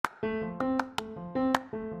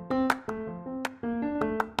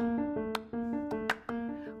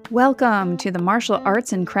Welcome to the Martial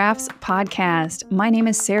Arts and Crafts podcast. My name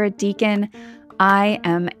is Sarah Deacon. I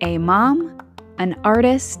am a mom, an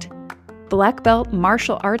artist, black belt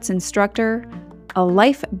martial arts instructor, a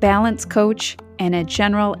life balance coach, and a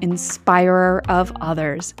general inspirer of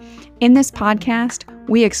others. In this podcast,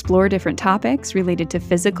 we explore different topics related to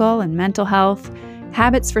physical and mental health,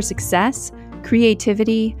 habits for success,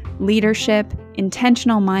 creativity, leadership,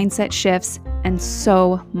 intentional mindset shifts, and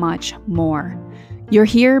so much more. You're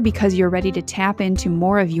here because you're ready to tap into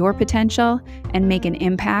more of your potential and make an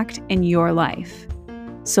impact in your life.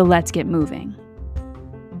 So let's get moving.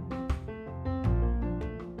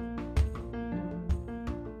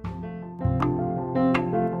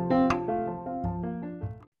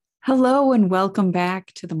 Hello and welcome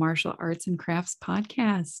back to the Martial Arts and Crafts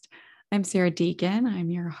podcast. I'm Sarah Deacon.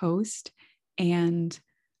 I'm your host, and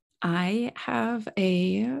I have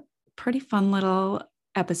a pretty fun little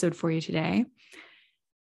episode for you today.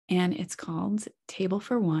 And it's called Table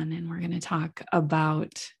for One. And we're going to talk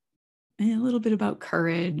about a little bit about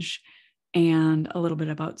courage and a little bit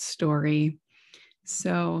about story.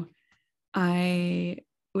 So I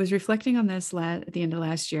was reflecting on this at the end of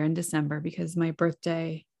last year in December, because my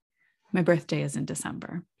birthday is in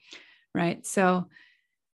December, right? So,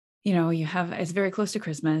 it's very close to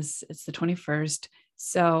Christmas. It's the 21st.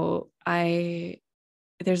 So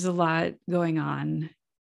there's a lot going on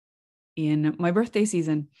in my birthday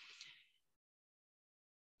season.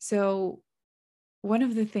 So one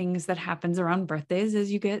of the things that happens around birthdays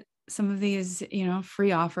is you get some of these,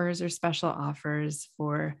 free offers or special offers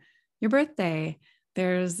for your birthday.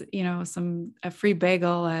 There's, a free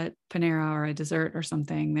bagel at Panera or a dessert or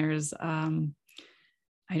something. There's,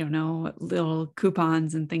 little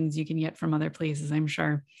coupons and things you can get from other places, I'm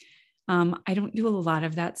sure. I don't do a lot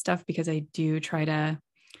of that stuff because I do try to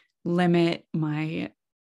limit my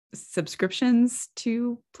subscriptions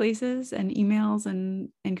to places and emails and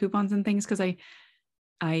coupons and things, because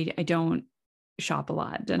I don't shop a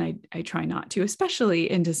lot, and I try not to, especially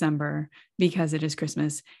in December, because it is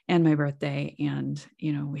Christmas and my birthday, and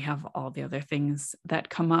we have all the other things that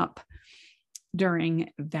come up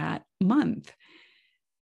during that month.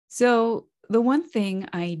 So the one thing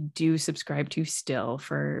I do subscribe to still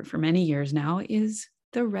for many years now is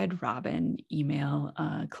the Red Robin email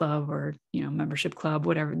club, or, membership club,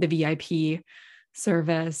 whatever, the VIP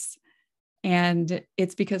service. And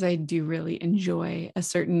it's because I do really enjoy a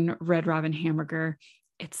certain Red Robin hamburger.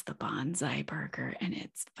 It's the Bonsai burger, and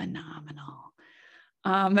it's phenomenal.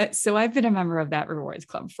 So I've been a member of that rewards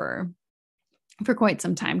club for quite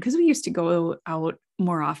some time, because we used to go out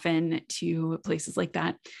more often to places like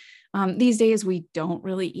that. These days, we don't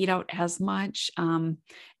really eat out as much,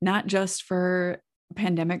 not just for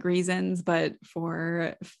pandemic reasons, but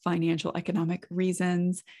for financial, economic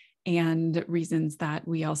reasons, and reasons that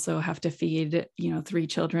we also have to feed, 3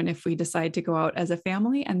 children if we decide to go out as a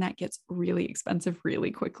family, and that gets really expensive really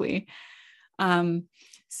quickly.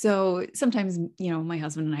 So sometimes, my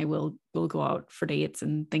husband and I will go out for dates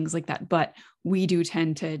and things like that, but we do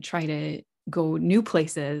tend to try to go new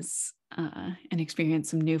places and experience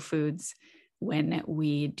some new foods when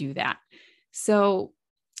we do that. So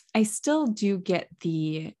I still do get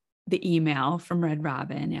the email from Red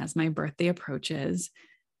Robin as my birthday approaches,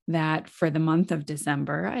 that for the month of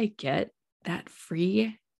December, I get that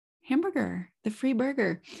free hamburger, the free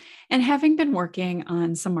burger. And having been working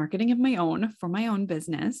on some marketing of my own for my own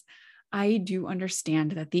business, I do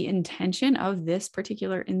understand that the intention of this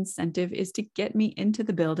particular incentive is to get me into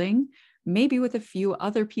the building, maybe with a few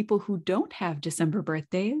other people who don't have December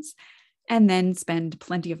birthdays, and then spend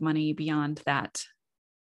plenty of money beyond that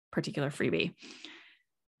particular freebie.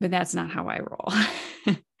 But that's not how I roll.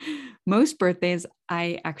 Most birthdays,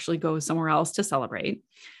 I actually go somewhere else to celebrate.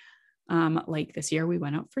 Like this year, we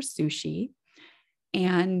went out for sushi.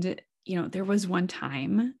 And, there was one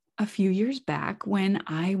time a few years back when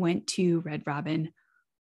I went to Red Robin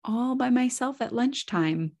all by myself at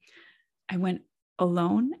lunchtime. I went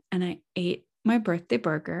alone and I ate my birthday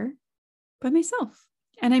burger by myself.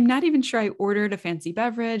 And I'm not even sure I ordered a fancy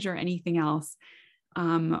beverage or anything else,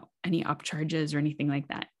 any upcharges or anything like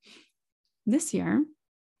that. This year,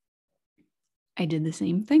 I did the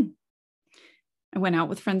same thing. I went out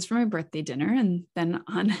with friends for my birthday dinner, and then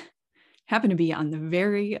happened to be on the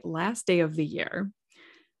very last day of the year,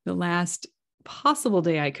 the last possible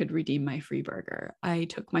day I could redeem my free burger, I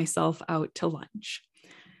took myself out to lunch.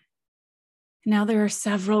 Now, there are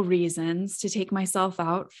several reasons to take myself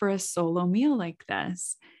out for a solo meal like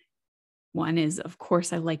this. One is, of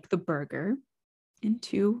course, I like the burger. And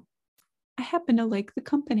 2, I happen to like the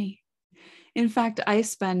company. In fact, I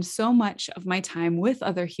spend so much of my time with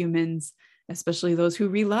other humans, especially those who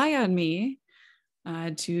rely on me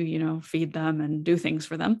to feed them and do things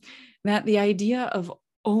for them, that the idea of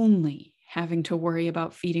only having to worry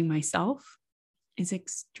about feeding myself is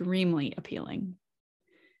extremely appealing.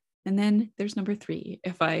 And then there's number 3.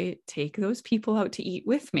 If I take those people out to eat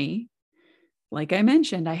with me, like I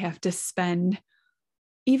mentioned, I have to spend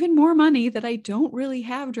even more money that I don't really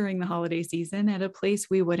have during the holiday season at a place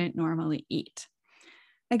we wouldn't normally eat.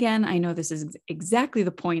 Again, I know this is exactly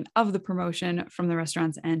the point of the promotion from the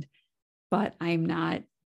restaurant's end, but I'm not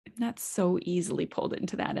so easily pulled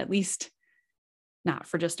into that, at least not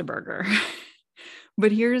for just a burger.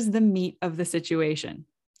 But here's the meat of the situation.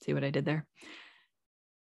 See what I did there?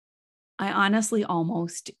 I honestly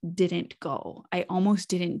almost didn't go. I almost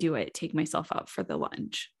didn't do it, take myself out for the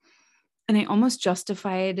lunch. And I almost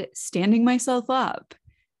justified standing myself up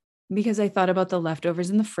because I thought about the leftovers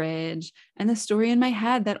in the fridge and the story in my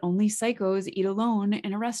head that only psychos eat alone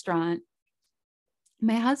in a restaurant.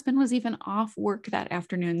 My husband was even off work that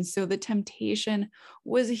afternoon, so the temptation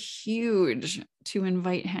was huge to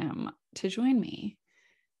invite him to join me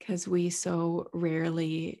because we so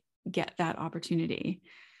rarely get that opportunity.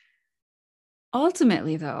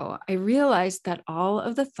 Ultimately, though, I realized that all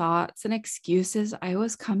of the thoughts and excuses I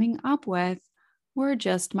was coming up with were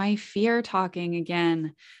just my fear talking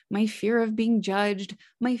again, my fear of being judged,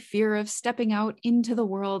 my fear of stepping out into the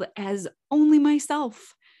world as only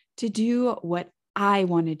myself to do what I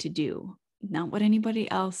wanted to do, not what anybody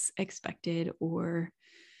else expected or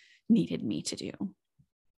needed me to do.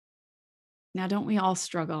 Now, don't we all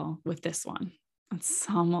struggle with this one on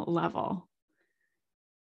some level?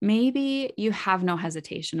 Maybe you have no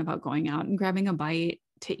hesitation about going out and grabbing a bite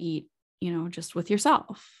to eat, just with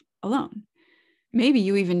yourself alone. Maybe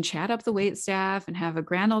you even chat up the wait staff and have a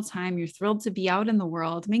grand old time. You're thrilled to be out in the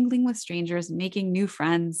world, mingling with strangers, making new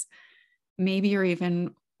friends. Maybe you're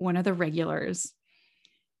even one of the regulars.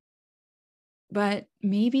 But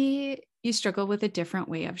maybe you struggle with a different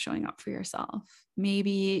way of showing up for yourself.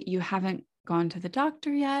 Maybe you haven't gone to the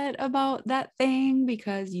doctor yet about that thing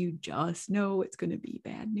because you just know it's going to be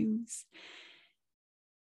bad news.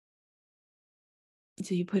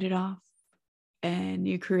 So you put it off and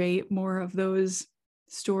you create more of those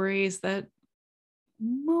stories that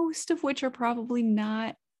most of which are probably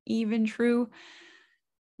not even true.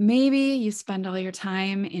 Maybe you spend all your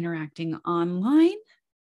time interacting online,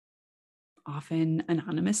 often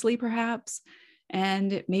anonymously perhaps,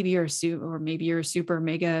 and maybe you're super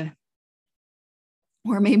mega,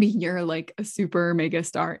 or maybe you're like a super mega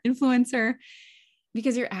star influencer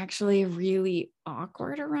because you're actually really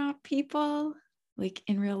awkward around people, like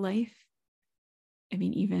in real life. I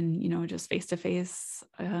mean, even, just face to face,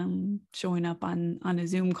 showing up on a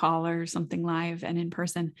Zoom call or something live and in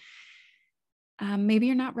person. Maybe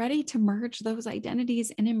you're not ready to merge those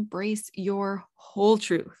identities and embrace your whole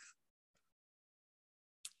truth.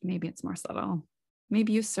 Maybe it's more subtle.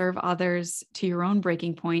 Maybe you serve others to your own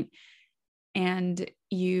breaking point and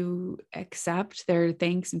you accept their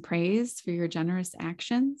thanks and praise for your generous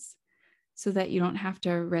actions so that you don't have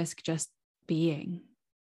to risk just being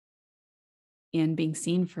and being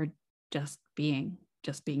seen for just being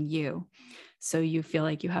you. So you feel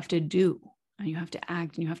like you have to do and you have to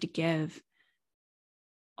act and you have to give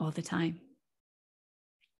all the time.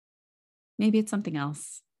 Maybe it's something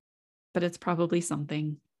else, but it's probably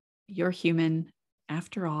something. You're human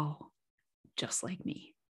after all, just like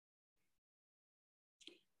me.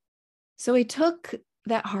 So I took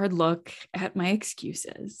that hard look at my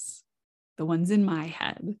excuses, the ones in my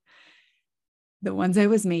head, the ones I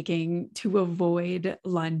was making to avoid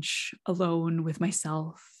lunch alone with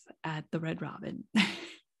myself at the Red Robin.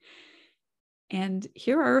 And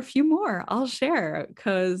here are a few more I'll share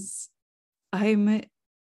because I'm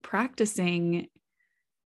practicing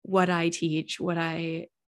what I teach, what I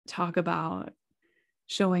talk about,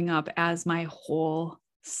 showing up as my whole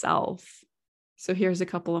self. So here's a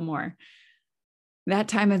couple of more. That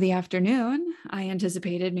time of the afternoon, I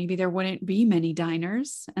anticipated maybe there wouldn't be many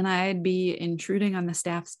diners and I'd be intruding on the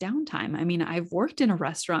staff's downtime. I mean, I've worked in a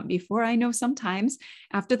restaurant before. I know sometimes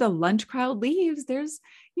after the lunch crowd leaves, there's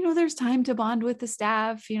time to bond with the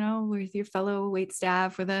staff, with your fellow wait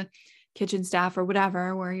staff or the kitchen staff or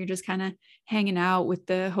whatever, where you're just kind of hanging out with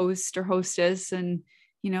the host or hostess and,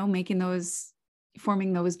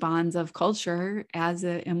 forming those bonds of culture as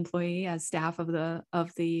an employee, as staff of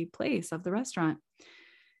the place, of the restaurant.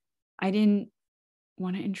 I didn't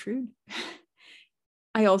want to intrude.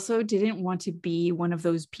 I also didn't want to be one of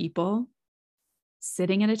those people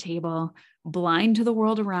sitting at a table, blind to the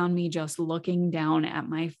world around me, just looking down at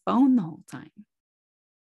my phone the whole time.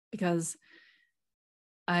 Because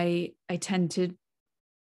I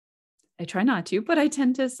try not to, but I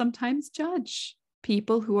tend to sometimes judge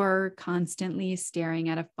people who are constantly staring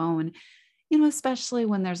at a phone, especially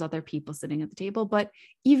when there's other people sitting at the table, but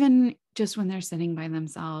even just when they're sitting by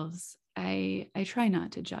themselves, I try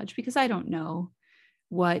not to judge because I don't know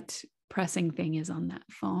what pressing thing is on that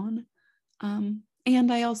phone.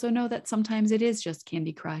 And I also know that sometimes it is just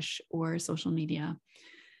Candy Crush or social media.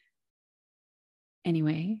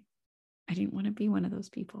 Anyway, I didn't want to be one of those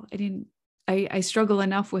people. I struggle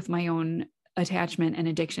enough with my own attachment and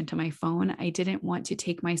addiction to my phone. I didn't want to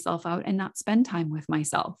take myself out and not spend time with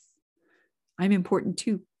myself. I'm important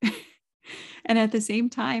too. And at the same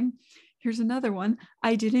time, here's another one.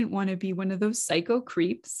 I didn't want to be one of those psycho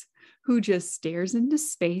creeps who just stares into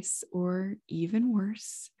space, or even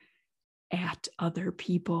worse, at other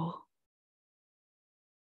people.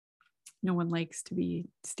 No one likes to be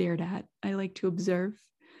stared at. I like to observe.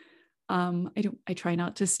 I try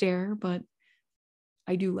not to stare, but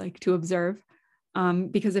I do like to observe.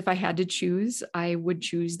 Because if I had to choose, I would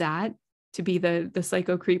choose that, to be the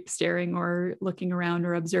psycho creep staring or looking around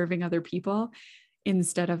or observing other people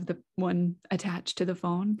instead of the one attached to the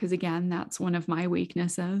phone. Because again, that's one of my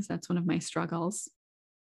weaknesses. That's one of my struggles.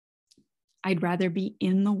 I'd rather be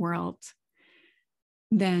in the world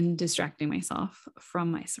than distracting myself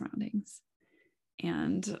from my surroundings.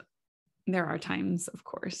 And there are times, of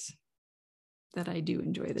course, that I do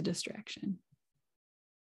enjoy the distraction.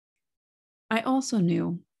 I also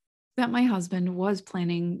knew that my husband was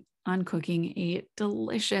planning on cooking a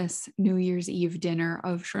delicious New Year's Eve dinner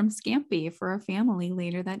of shrimp scampi for our family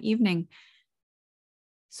later that evening.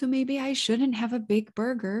 So maybe I shouldn't have a big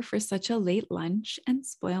burger for such a late lunch and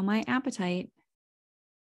spoil my appetite.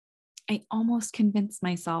 I almost convinced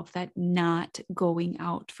myself that not going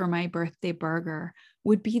out for my birthday burger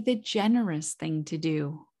would be the generous thing to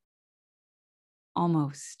do.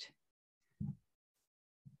 Almost.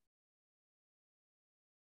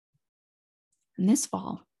 And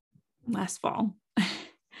last fall,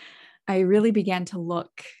 I really began to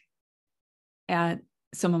look at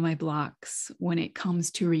some of my blocks when it comes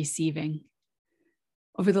to receiving.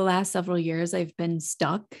 Over the last several years, I've been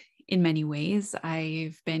stuck in many ways.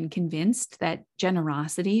 I've been convinced that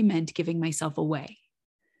generosity meant giving myself away.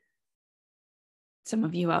 Some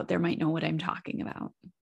of you out there might know what I'm talking about.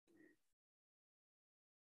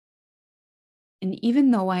 And even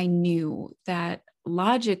though I knew that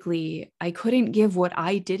logically I couldn't give what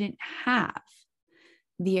I didn't have,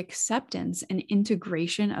 the acceptance and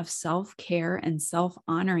integration of self-care and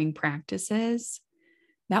self-honoring practices,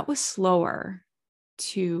 that was slower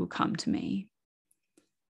to come to me.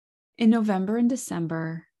 In November and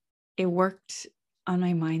December, it worked on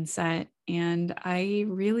my mindset, and I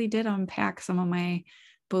really did unpack some of my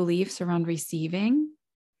beliefs around receiving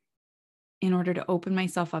in order to open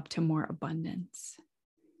myself up to more abundance.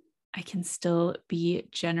 I can still be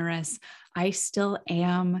generous. I still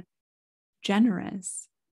am generous.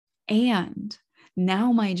 And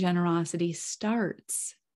now my generosity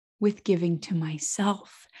starts with giving to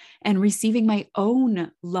myself and receiving my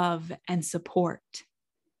own love and support.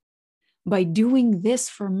 By doing this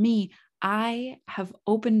for me, I have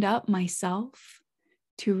opened up myself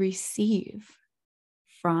to receive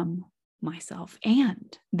from myself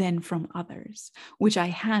and then from others, which I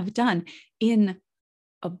have done in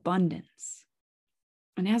abundance.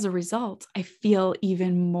 And as a result, I feel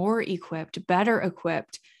even more equipped, better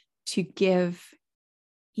equipped to give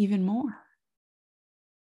even more.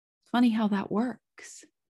 Funny how that works.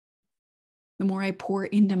 The more I pour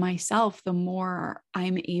into myself, the more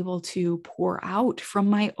I'm able to pour out from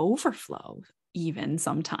my overflow, even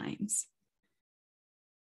sometimes.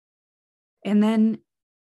 And then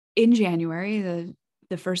in January,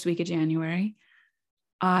 the first week of January,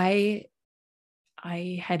 I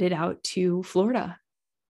headed out to Florida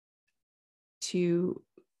to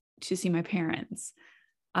see my parents.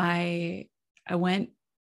 I went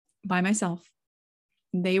by myself.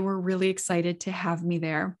 They were really excited to have me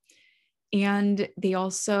there. And they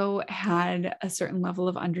also had a certain level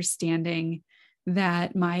of understanding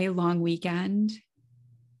that my long weekend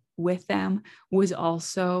with them was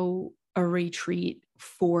also a retreat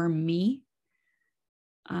for me.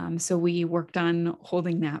 So we worked on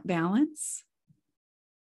holding that balance.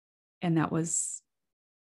 And that was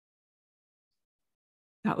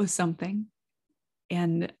something.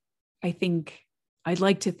 And I'd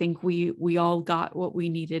like to think we all got what we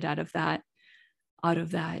needed out of that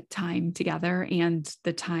time together, and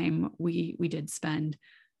the time we did spend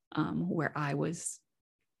where I was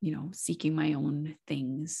seeking my own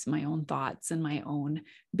things, my own thoughts, and my own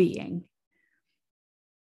being.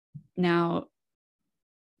 Now,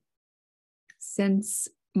 since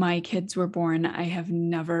my kids were born, I have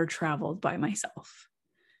never traveled by myself.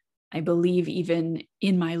 I believe even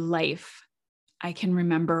in my life, I can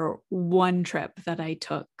remember one trip that I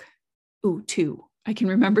took. Two. I can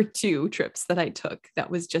remember 2 trips that I took. That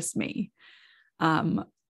was just me.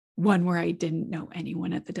 One where I didn't know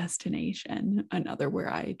anyone at the destination, another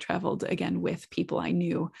where I traveled again with people I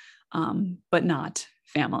knew, but not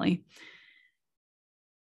family.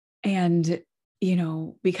 And,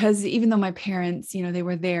 because even though my parents, they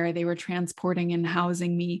were there, they were transporting and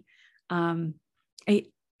housing me,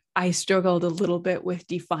 I struggled a little bit with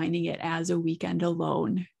defining it as a weekend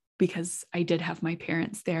alone, because I did have my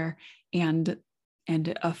parents there and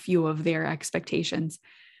a few of their expectations.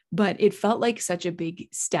 But it felt like such a big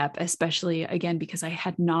step, especially again, because I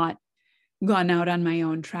had not gone out on my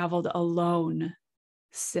own, traveled alone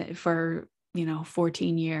for,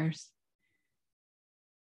 14 years.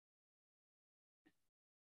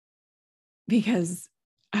 Because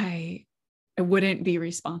I wouldn't be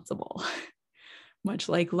responsible, much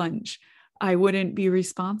like lunch. I wouldn't be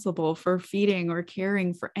responsible for feeding or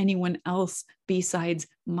caring for anyone else besides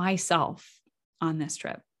myself on this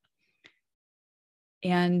trip.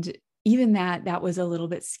 And even that was a little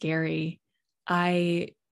bit scary. I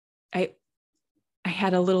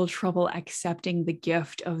had a little trouble accepting the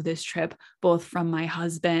gift of this trip, both from my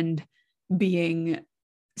husband being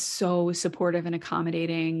so supportive and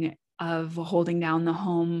accommodating of holding down the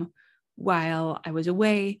home while I was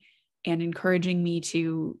away and encouraging me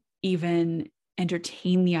to even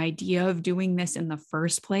entertain the idea of doing this in the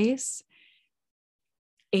first place,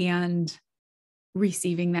 and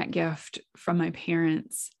receiving that gift from my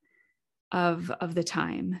parents of the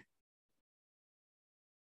time.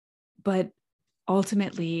 But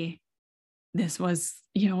ultimately, this was,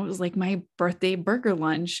 it was like my birthday burger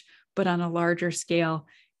lunch, but on a larger scale.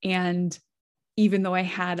 And even though I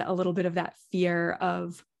had a little bit of that fear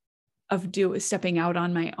of stepping out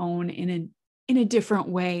on my own in a different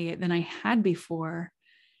way than I had before,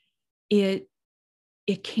 it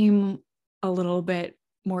came a little bit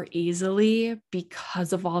more easily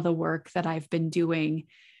because of all the work that I've been doing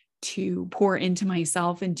to pour into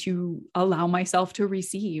myself and to allow myself to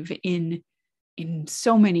receive in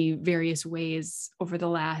so many various ways over the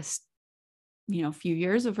last, few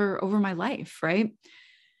years over my life, right?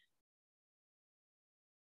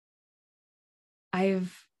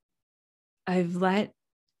 I've let,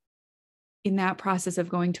 in that process of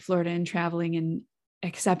going to Florida and traveling and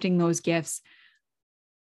accepting those gifts,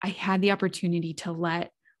 I had the opportunity to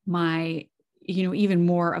let my, even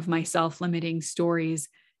more of my self-limiting stories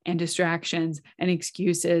and distractions and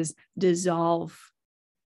excuses dissolve.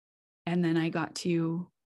 And then I got to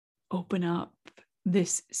open up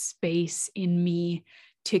this space in me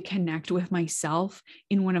to connect with myself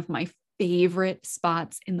in one of my favorite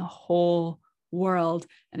spots in the whole world.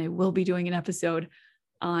 And I will be doing an episode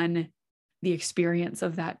on the experience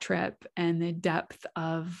of that trip and the depth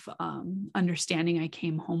of understanding I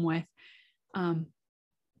came home with.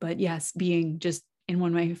 But yes, being just in one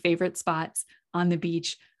of my favorite spots on the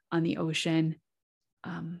beach, on the ocean,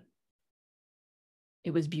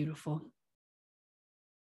 it was beautiful.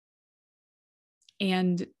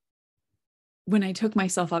 And when I took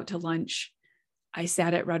myself out to lunch, I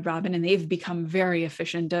sat at Red Robin, and they've become very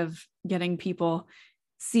efficient of getting people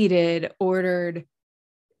seated, ordered.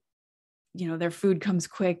 Their food comes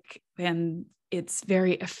quick and it's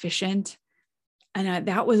very efficient. And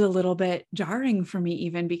that was a little bit jarring for me,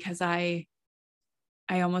 even because I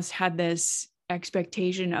almost had this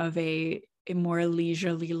expectation of a more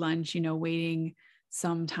leisurely lunch, waiting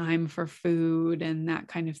some time for food and that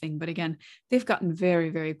kind of thing. But again, they've gotten very,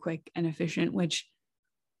 very quick and efficient, which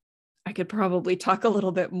I could probably talk a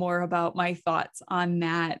little bit more about my thoughts on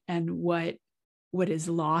that and what is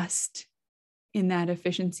lost in that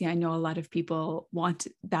efficiency. I know a lot of people want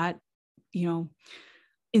that,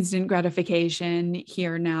 instant gratification,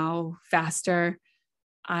 here, now, faster.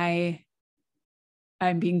 I'm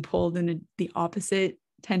being pulled in the opposite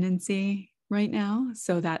tendency right now.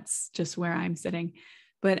 So that's just where I'm sitting.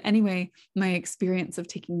 But anyway, my experience of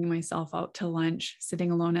taking myself out to lunch,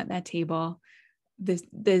 sitting alone at that table,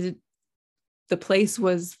 the place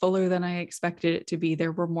was fuller than I expected it to be.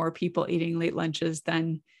 There were more people eating late lunches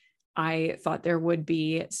than I thought there would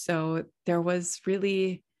be. So there was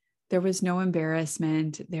no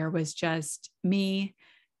embarrassment. There was just me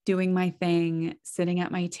doing my thing, sitting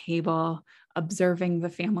at my table, observing the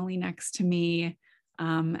family next to me,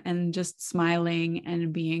 and just smiling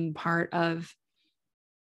and being part of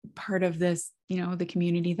this the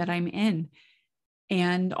community that I'm in,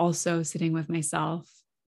 and also sitting with myself,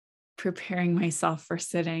 preparing myself for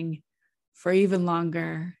sitting for even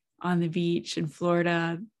longer on the beach in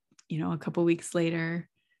Florida, a couple weeks later.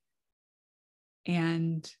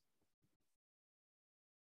 And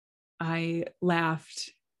I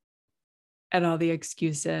laughed at all the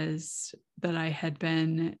excuses that I had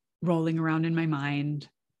been rolling around in my mind.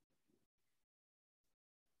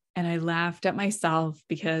 And I laughed at myself,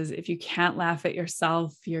 because if you can't laugh at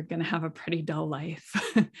yourself, you're going to have a pretty dull life.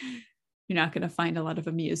 You're not going to find a lot of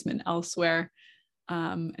amusement elsewhere,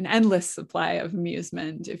 an endless supply of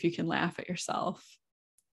amusement if you can laugh at yourself.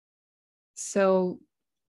 So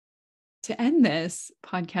to end this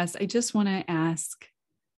podcast, I just want to ask,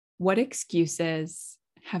 what excuses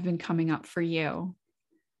have been coming up for you?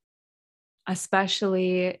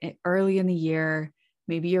 Especially early in the year,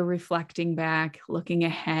 maybe you're reflecting back, looking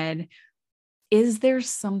ahead. Is there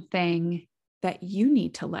something that you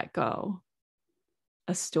need to let go?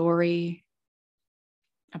 A story,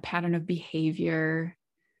 a pattern of behavior,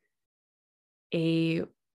 a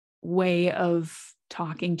way of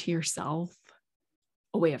talking to yourself,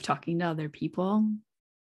 a way of talking to other people?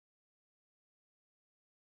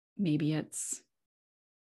 Maybe it's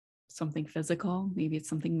something physical, maybe it's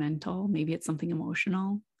something mental, maybe it's something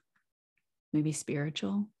emotional, maybe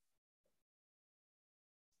spiritual.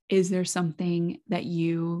 Is there something that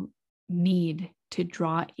you need to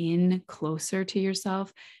draw in closer to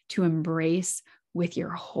yourself, to embrace with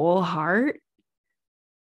your whole heart?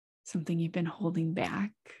 Something you've been holding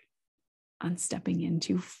back on stepping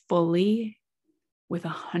into fully with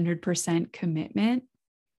 100% commitment?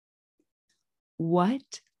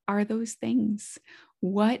 What are those things?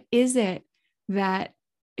 What is it that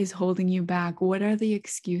is holding you back? What are the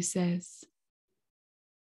excuses?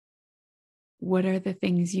 What are the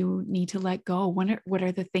things you need to let go? What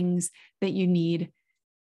are the things that you need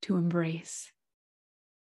to embrace?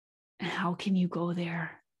 And how can you go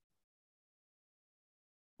there?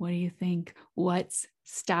 What do you think? What's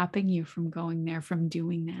stopping you from going there, from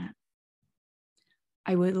doing that?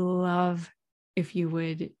 I would love if you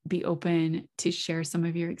would be open to share some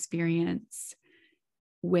of your experience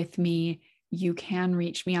with me. You can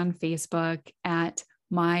reach me on Facebook at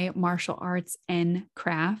My Martial Arts and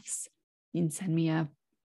Crafts. You can send me a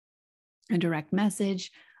direct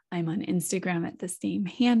message. I'm on Instagram at the same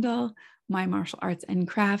handle, My Martial Arts and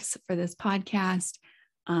Crafts, for this podcast.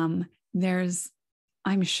 I'm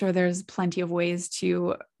sure there's plenty of ways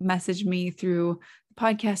to message me through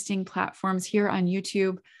podcasting platforms, here on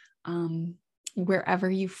YouTube, wherever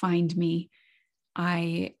you find me.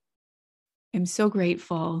 I am so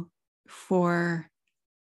grateful for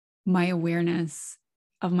my awareness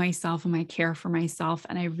of myself and my care for myself.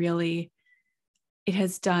 And it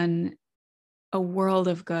has done a world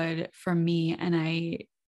of good for me. And I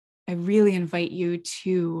really invite you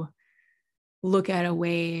to look at a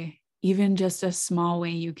way, even just a small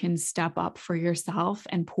way, you can step up for yourself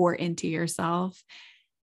and pour into yourself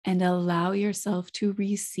and allow yourself to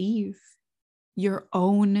receive your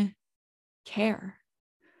own care.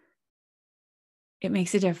 It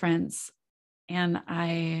makes a difference. And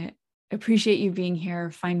I appreciate you being here.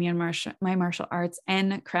 Find me on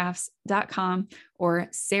mymartialartsandcrafts.com or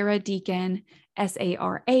Sarah Deacon,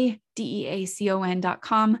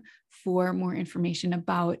 SaraDeacon.com for more information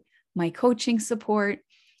about my coaching support.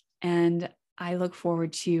 And I look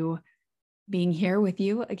forward to being here with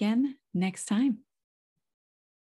you again next time.